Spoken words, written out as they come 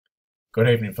Good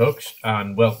evening, folks,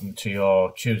 and welcome to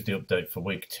your Tuesday update for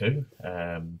week 2.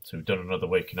 So we've done another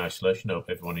week in isolation. Hope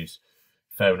everyone is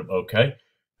faring up okay.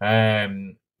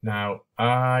 Now,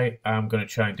 I am going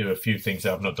to try and do a few things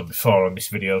that I've not done before on this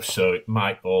video, so it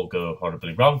might all go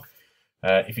horribly wrong.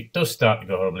 If it does start to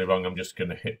go horribly wrong, I'm just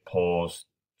going to hit pause,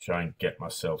 try and get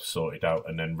myself sorted out,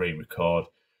 and then re-record.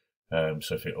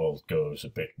 So if it all goes a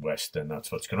bit west, then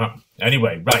that's what's going to happen.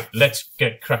 Anyway, right, let's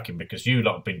get cracking because you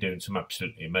lot have been doing some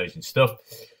absolutely amazing stuff.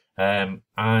 And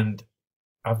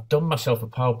I've done myself a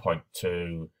PowerPoint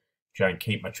to try and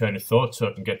keep my train of thought so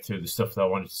I can get through the stuff that I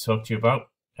wanted to talk to you about.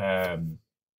 Now,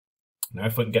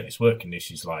 if I can get this working,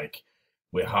 this is like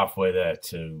we're halfway there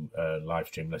to live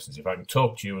stream lessons. If I can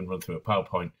talk to you and run through a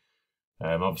PowerPoint,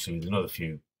 obviously with another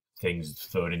few things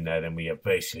thrown in there, then we have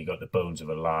basically got the bones of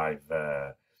a live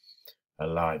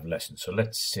lesson. So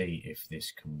let's see if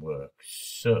this can work.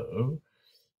 So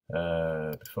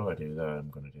before I do that, I'm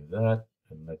going to do that,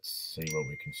 and let's see what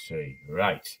we can see.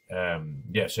 Right.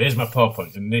 Yeah, so here's my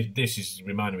PowerPoint, and this is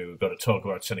reminding me we've got to talk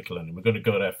about Seneca learning. We're going to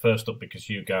go there first up because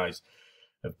you guys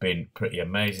have been pretty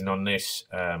amazing on this,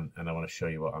 and I want to show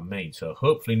you what I mean. So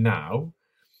hopefully now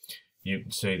you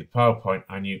can see the PowerPoint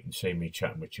and you can see me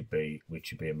chatting, which would be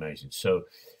amazing. So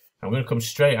I'm going to come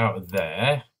straight out of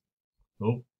there.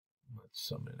 Oh, that's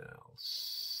something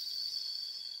else.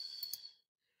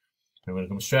 I'm going to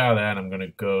come straight out there and I'm going to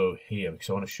go here because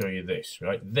I want to show you this,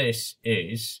 right? This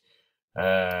is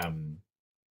the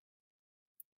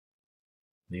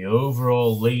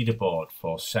overall leaderboard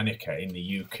for Seneca in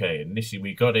the UK. And this is,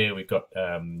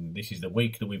 this is the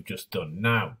week that we've just done.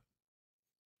 Now,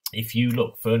 if you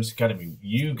look, Furnace Academy,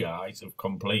 you guys have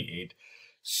completed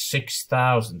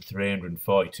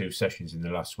 6,342 sessions in the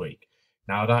last week.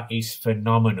 Now, that is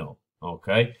phenomenal,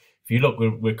 okay? If you look,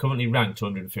 we're currently ranked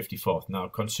 154th. Now,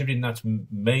 considering that's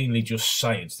mainly just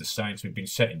science, the science we've been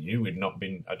setting you, we've not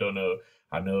been, I know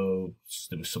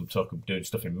there was some talk of doing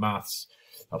stuff in maths.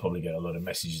 I'll probably get a lot of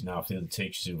messages now from the other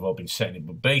teachers who've all been setting it,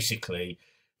 but basically,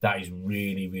 that is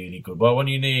really, really good. Well, when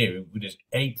you're near, there's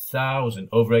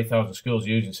over 8,000 schools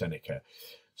using Seneca.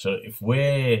 So if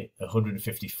we're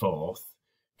 154th,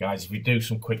 guys, if we do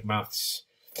some quick maths,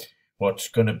 what's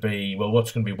going to be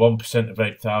 1% of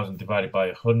 8,000 divided by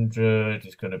 100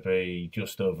 is going to be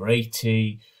just over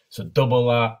 80. So double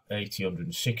that, 80,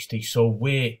 160. So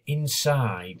we're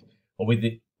inside or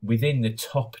within the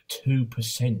top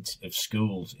 2% of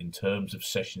schools in terms of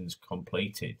sessions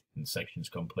completed and sections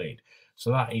completed.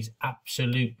 So that is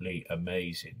absolutely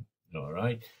amazing. All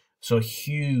right. So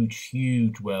huge,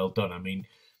 well done. I mean,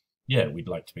 yeah, we'd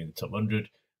like to be in the top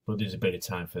 100, but there's a bit of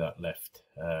time for that left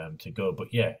to go.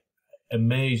 But yeah,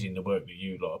 amazing the work that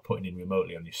you lot are putting in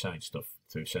remotely on your science stuff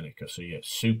through Seneca. So yeah,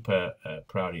 super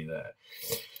proud of you there.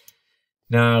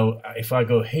 Now, if I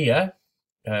go here,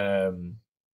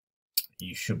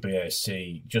 you should be able to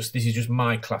see, this is just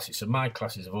my classes. So my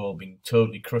classes have all been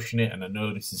totally crushing it, and I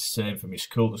know this is the same for Miss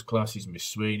Coulter's classes, Miss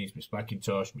Sweeney's, Miss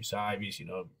McIntosh, Miss Ivy's, you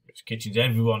know, Miss Kitchens.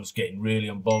 Everyone's getting really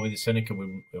on board with the Seneca,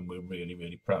 and we're really,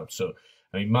 really proud. So,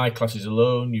 I mean, my classes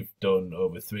alone, you've done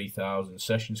over 3,000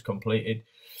 sessions completed.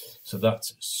 So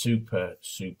that's super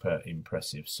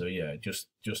impressive. So yeah, just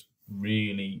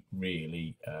really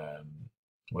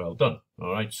well done.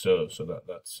 All right, so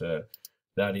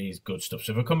that is good stuff.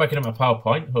 So if I come back into my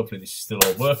PowerPoint, hopefully this is still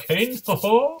all working.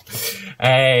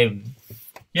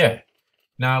 Yeah.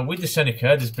 Now with the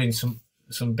Seneca, there's been some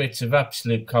bits of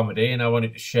absolute comedy, and I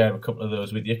wanted to share a couple of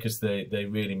those with you because they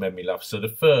really made me laugh. So the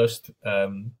first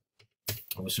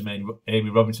was from Amy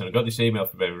Robinson. I got this email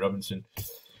from Amy Robinson,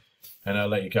 and I'll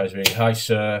let you guys read. Hi,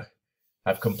 sir.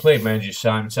 I've completed my energy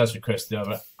assignments as requested.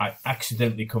 I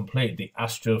accidentally completed the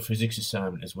astrophysics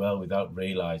assignment as well without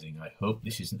realising. I hope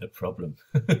this isn't a problem.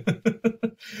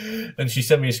 And she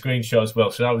sent me a screenshot as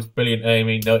well. So that was brilliant,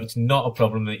 Amy. No, it's not a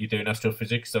problem that you're doing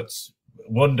astrophysics. That's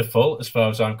wonderful as far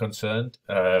as I'm concerned.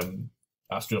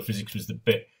 Astrophysics was the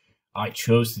bit I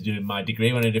chose to do in my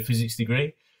degree when I did a physics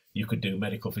degree. You could do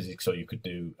medical physics or you could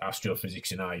do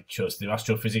astrophysics, and I chose to do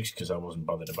astrophysics because I wasn't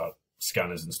bothered about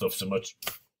scanners and stuff so much.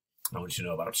 I want you to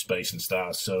know about space and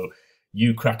stars. So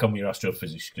you crack on with your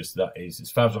astrophysics because that is,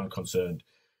 as far as I'm concerned,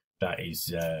 that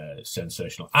is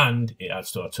sensational. And it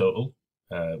adds to our total,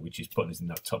 which is putting us in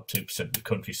that top 2% of the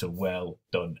country. So well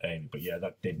done, Amy. But yeah,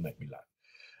 that did make me laugh.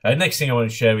 Next thing I want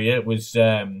to share with you was,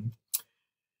 yeah,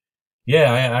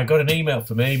 I got an email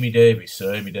from Amy Davies.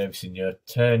 So Amy Davies in year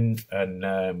 10.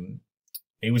 And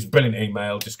it was a brilliant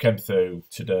email. Just came through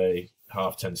today,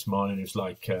 10:30 this morning. It was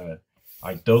like,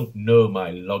 I don't know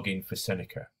my login for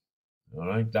Seneca. All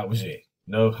right, that was it.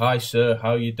 No, hi sir,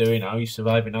 how are you doing? How are you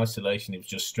surviving isolation? It was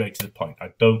just straight to the point. I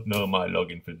don't know my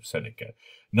login for Seneca.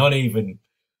 Not even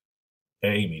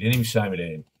Amy. Didn't even sign with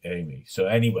Amy. So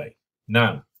anyway,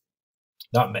 now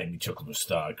that made me chuckle to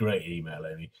start. Great email,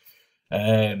 Amy.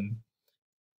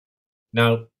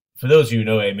 Now, for those of you who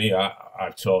know Amy,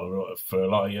 I've taught her for a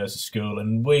lot of years at school,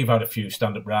 and we've had a few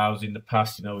stand-up rows in the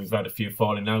past. You know, we've had a few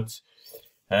falling outs.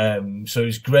 So it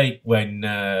was great when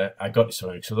I got this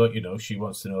one, because I thought, you know, she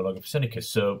wants to know login for Seneca.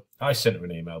 So I sent her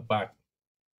an email back.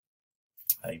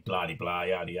 Hey, blah, blah,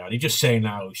 yada, yada. Just saying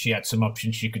now she had some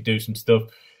options. She could do some stuff.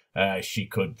 She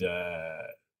could,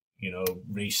 you know,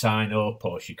 re-sign up,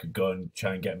 or she could go and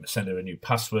try and send her a new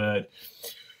password.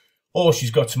 Or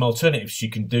she's got some alternatives. She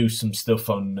can do some stuff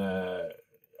on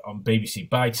BBC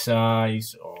Bite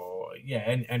Size, or yeah,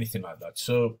 anything like that.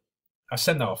 So I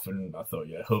sent that off, and I thought,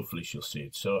 yeah, hopefully she'll see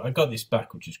it. So I got this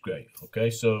back, which is great. Okay,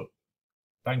 so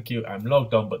thank you. I'm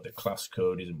logged on, but the class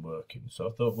code isn't working. So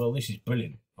I thought, well, this is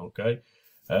brilliant. Okay,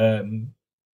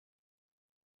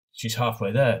 she's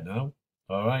halfway there now.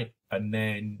 All right, and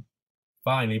then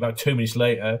finally, about 2 minutes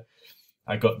later,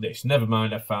 I got this. Never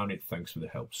mind, I found it. Thanks for the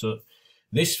help. So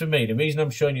this, for me, the reason I'm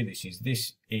showing you this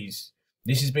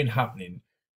has been happening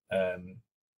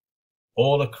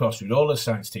all across with all the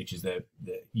science teachers. That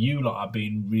you lot are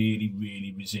being really,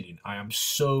 really resilient. I am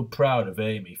so proud of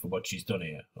Amy for what she's done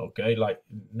here. Okay, like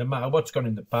no matter what's gone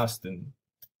in the past and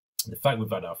the fact we've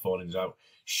had our fallings out,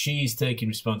 she's taking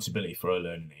responsibility for her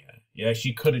learning here. Yeah,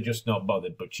 she could have just not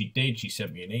bothered, but she did. She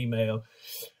sent me an email.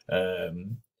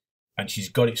 And she's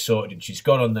got it sorted, and she's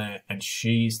got on there, and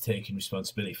she's taking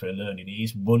responsibility for her learning. It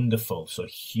is wonderful. So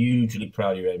hugely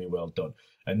proud of you, Amy. Well done.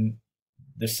 And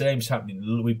the same's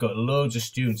happening. We've got loads of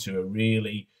students who are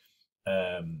really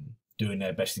doing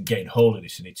their best and getting hold of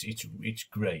this, and it's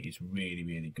great. It's really,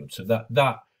 really good. So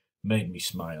that made me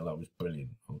smile. That was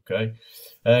brilliant. Okay,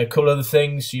 a couple other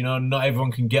things. You know, not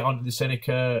everyone can get onto the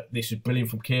Seneca. This is brilliant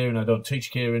from Kieran. I don't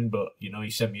teach Kieran, but you know, he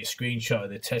sent me a screenshot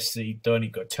of the tests that he'd done. He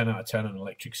got 10 out of 10 on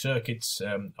electric circuits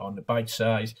on the bite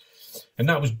size, and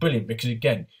that was brilliant because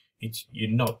again, you're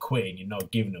not quitting, you're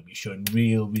not giving up, you're showing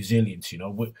real resilience. You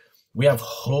know, we have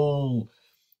whole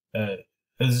as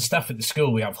a staff at the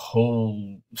school, we have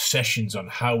whole sessions on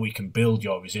how we can build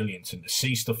your resilience, and to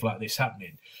see stuff like this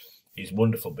happening is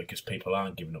wonderful because people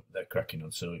aren't giving up, they're cracking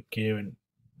on. So Kieran,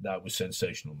 that was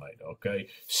sensational, mate. Okay,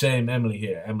 same Emily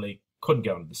here. Emily couldn't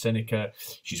get on the Seneca.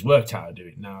 She's worked out how to do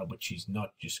it now, but she's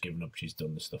not just given up. She's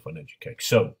done the stuff on Educake.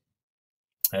 So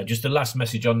just the last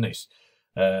message on this.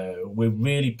 We're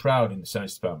really proud in the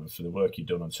science department for the work you've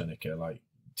done on Seneca. Like,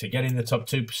 to get in the top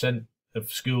 2% of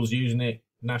schools using it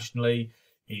nationally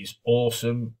is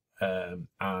awesome.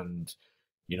 And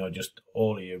you know, just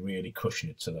all of you really crushing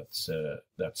it. So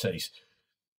that's ace.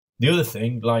 The other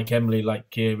thing, like Emily, like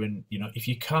Kieran, you know, if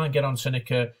you can't get on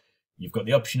Seneca, you've got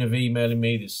the option of emailing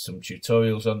me. There's some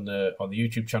tutorials on the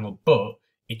YouTube channel, but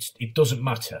it doesn't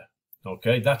matter.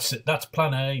 Okay, that's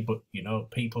plan A, but you know,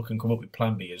 people can come up with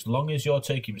plan B. As long as you're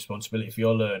taking responsibility for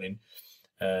your learning,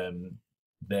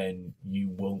 then you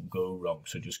won't go wrong.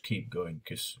 So just keep going,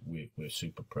 because we're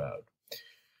super proud.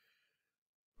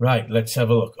 Right, let's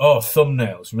have a look. Oh,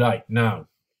 thumbnails. Right, now,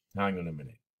 hang on a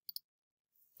minute.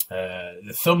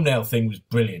 The thumbnail thing was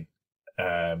brilliant.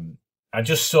 I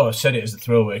just sort of said it as a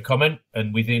throwaway comment,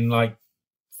 and within like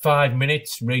 5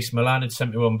 minutes, Reese Milan had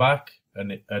sent me one back,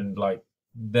 and like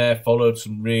there followed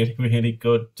some really, really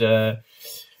good good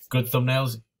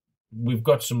thumbnails. We've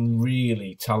got some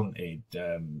really talented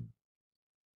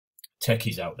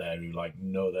techies out there who like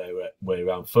know their way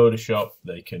around Photoshop.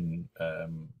 They can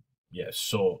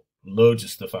sort loads of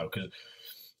stuff out, because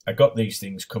I got these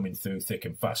things coming through thick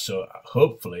and fast. So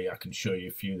hopefully I can show you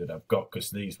a few that I've got, because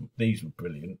these were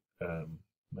brilliant.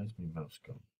 Where's my mouse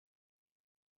gone?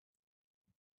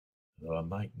 Though I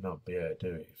might not be able to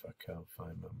do it if I can't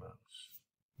find my mouse.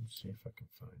 Let's see if I can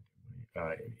find it.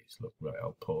 Ah, here it is. Look, right,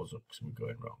 I'll pause up because we're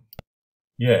going wrong.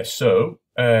 Yeah, so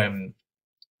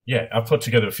yeah, I put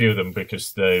together a few of them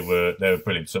because they were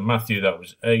brilliant. So Matthew, that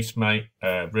was ace, mate.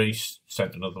 Reese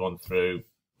sent another one through,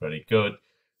 very good.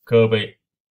 Kobe,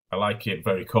 I like it,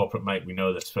 very corporate, mate. We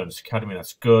know that's Furnace Academy,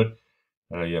 that's good.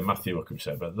 Yeah, Matthew, what can we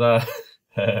say about that?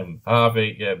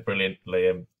 Harvey, yeah, brilliant.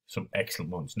 Liam, some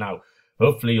excellent ones. Now,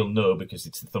 hopefully you'll know, because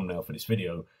it's the thumbnail for this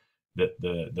video, that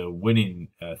the winning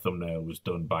thumbnail was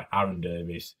done by Aaron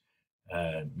Davies.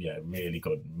 Yeah, really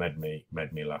good. Made me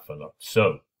laugh a lot.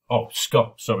 So, oh,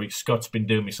 Scott, sorry, Scott's been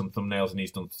doing me some thumbnails, and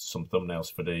he's done some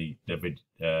thumbnails for the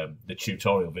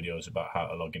tutorial videos about how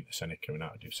to log into Seneca and how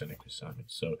to do Seneca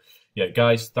assignments. So, yeah,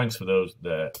 guys, thanks for those.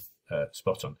 They're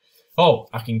spot on. Oh,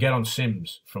 I can get on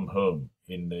Sims from home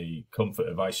in the comfort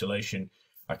of isolation.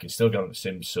 I can still get on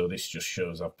Sims, so this just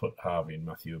shows I've put Harvey and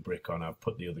Matthew a brick on. I've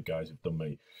put the other guys who've done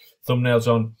my thumbnails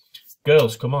on.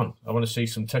 Girls, come on. I want to see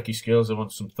some techie skills. I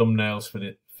want some thumbnails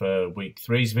for week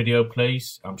 3's video,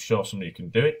 please. I'm sure somebody can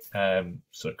do it.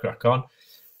 So crack on.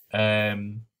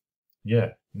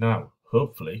 Yeah, now,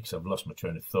 hopefully, because I've lost my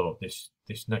train of thought, this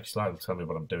next slide will tell me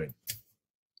what I'm doing.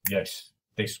 Yes,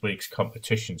 this week's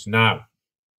competitions. Now,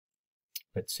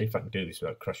 let's see if I can do this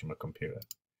without crashing my computer.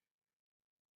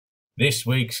 This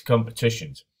week's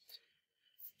competitions.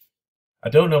 I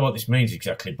don't know what this means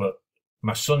exactly, but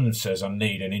my son says I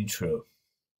need an intro.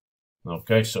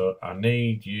 Okay, so I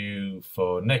need you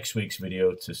for next week's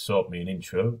video to sort me an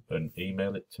intro and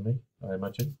email it to me, I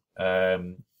imagine,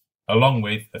 along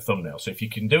with a thumbnail. So if you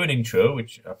can do an intro,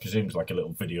 which I presume is like a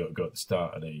little video to go at the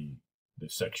start of the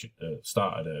section,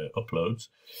 start of the uploads,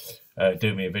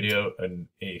 do me a video, and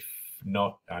if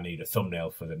not, I need a thumbnail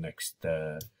for the next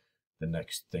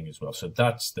thing as well. So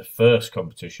that's the first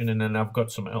competition, and then I've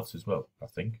got something else as well, I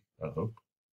think. I hope.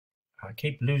 I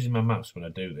keep losing my mouse when I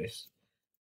do this.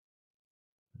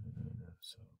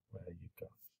 So where you go?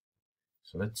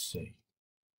 So let's see.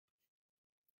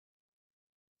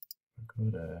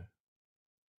 Go there.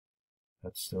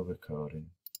 That's still recording.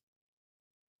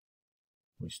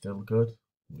 We're still good.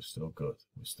 We're still good.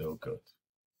 We're still good.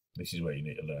 This is where you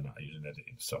need to learn how to use an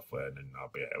editing software, and then I'll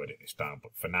be able to edit this down.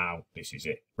 But for now, this is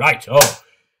it. Right. Oh,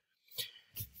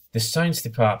 the science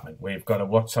department. We've got a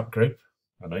WhatsApp group.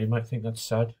 I know you might think that's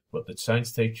sad, but the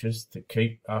science teachers, to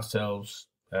keep ourselves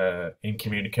in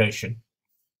communication,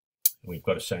 we've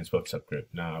got a science WhatsApp group.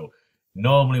 Now,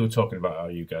 normally we're talking about how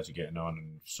you guys are getting on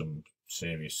and some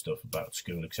serious stuff about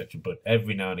school, etc. But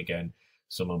every now and again,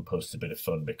 someone posts a bit of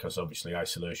fun, because obviously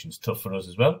isolation's tough for us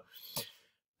as well.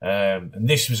 And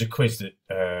this was a quiz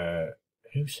that,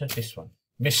 who said this one?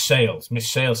 Miss Sales.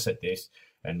 Miss Sales said this,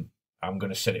 and I'm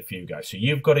going to set it for you guys. So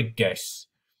you've got to guess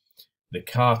the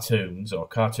cartoons or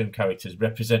cartoon characters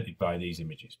represented by these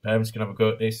images. Parents can have a go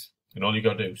at this, and all you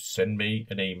got to do is send me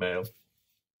an email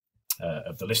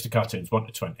of the list of cartoons 1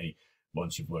 to 20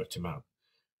 once you've worked them out.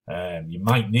 You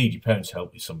might need your parents'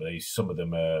 help with some of these. Some of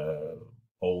them are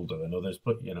older than others,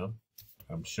 but you know,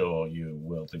 I'm sure you're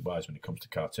worldly wise when it comes to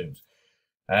cartoons.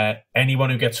 Anyone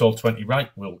who gets all 20 right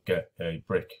will get a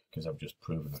brick, because I've just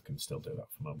proven I can still do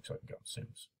that from home, so I can go on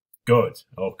Sims. Good.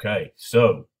 Okay.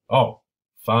 So,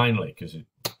 finally, because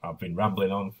I've been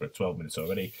rambling on for 12 minutes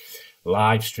already,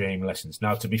 live stream lessons.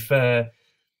 Now, to be fair,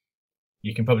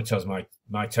 you can probably tell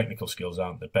my technical skills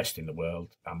aren't the best in the world.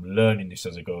 I'm learning this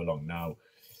as I go along now.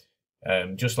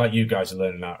 Just like you guys are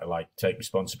learning how to take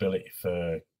responsibility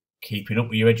for keeping up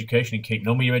with your education and keeping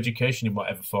on with your education in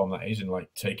whatever form that is, and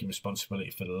taking responsibility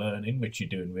for the learning, which you're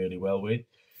doing really well with.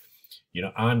 You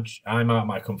know, I'm out of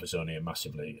my comfort zone here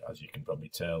massively, as you can probably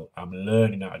tell. I'm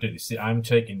learning how to do this.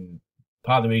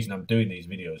 Part of the reason I'm doing these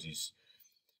videos is,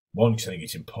 one, because I think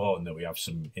it's important that we have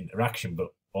some interaction,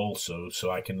 but also so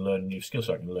I can learn new skills,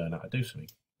 so I can learn how to do something.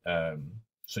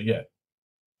 So yeah,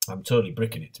 I'm totally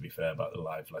bricking it, to be fair, about the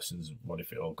live lessons. What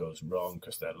if it all goes wrong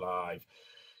because they're live?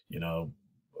 You know,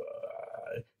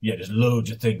 yeah, there's loads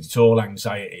of things. It's all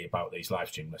anxiety about these live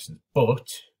stream lessons,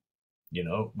 but you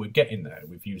know, we're getting there.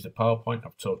 We've used the PowerPoint.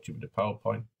 I've talked to you with the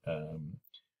PowerPoint.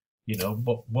 You know,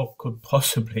 what could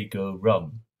possibly go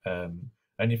wrong? And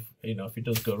if it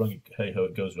does go wrong, hey ho,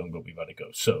 it goes wrong, but we've had to go.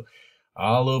 So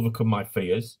I'll overcome my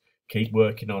fears, keep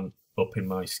working on upping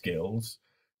my skills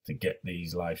to get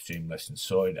these live stream lessons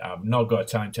sorted. I've not got a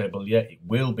timetable yet. It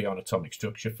will be on atomic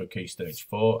structure for Key Stage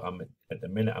 4. At the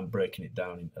minute, I'm breaking it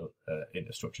down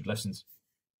into structured lessons,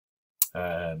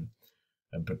 and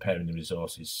preparing the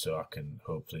resources so I can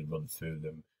hopefully run through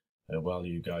them while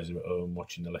you guys are at home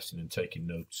watching the lesson and taking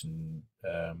notes, and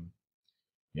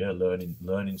yeah,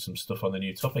 learning some stuff on the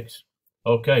new topics.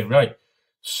 Okay, right.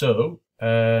 So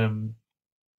that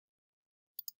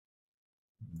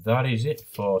is it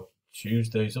for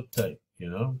Tuesday's update. You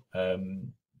know,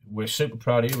 we're super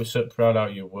proud of you. We're super proud of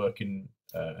how you're working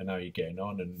and how you're getting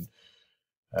on.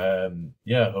 And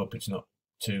yeah, I hope it's not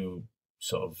too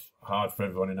sort of hard for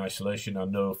everyone in isolation. I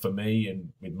know for me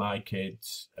and with my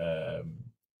kids,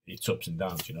 it's ups and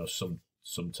downs. You know,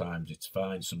 sometimes it's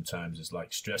fine. Sometimes it's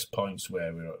like stress points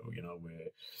where we're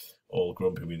all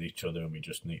grumpy with each other, and we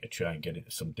just need to try and get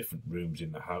into some different rooms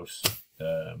in the house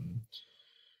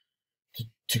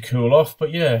to cool off.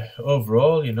 But yeah,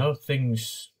 overall, you know,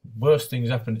 worse things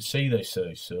happen at sea, they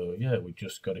say. So yeah, we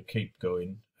just got to keep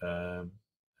going, and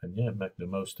yeah, make the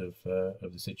most of the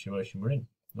situation we're in.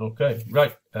 Okay,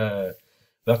 right.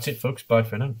 That's it, folks. Bye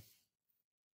for now.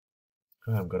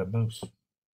 I haven't got a mouse.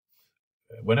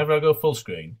 whenever I go full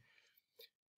screen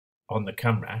on the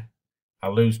camera, I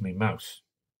lose my mouse,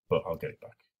 but I'll get it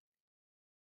back.